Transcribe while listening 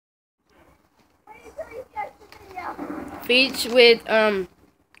speech with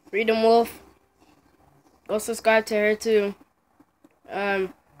Freedom Wolf. Go subscribe to her too.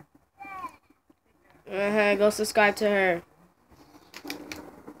 Go subscribe to her.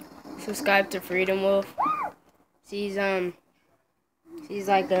 Subscribe to Freedom Wolf. She's like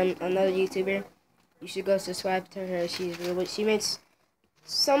another YouTuber. You should go subscribe to her. She makes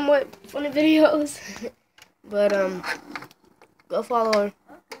somewhat funny videos. But go follow her.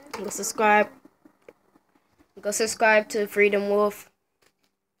 Go subscribe. Go subscribe to Freedom Wolf.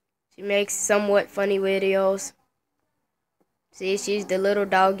 She makes somewhat funny videos. See, she's the little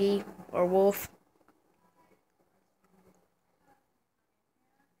doggy or wolf.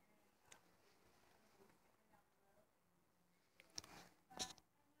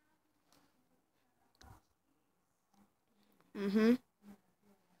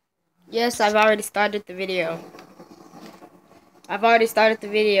 Yes, I've already started the video.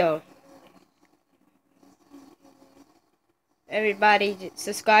 Everybody,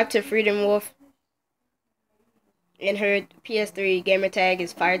 subscribe to Freedom Wolf. And her ps3 gamer tag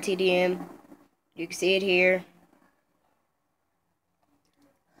is FireTDM. You can see it here.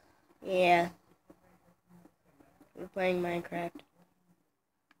 Yeah. We're playing Minecraft.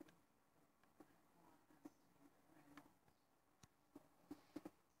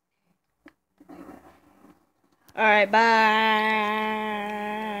 Alright, bye.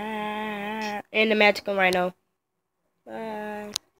 And the magical rhino.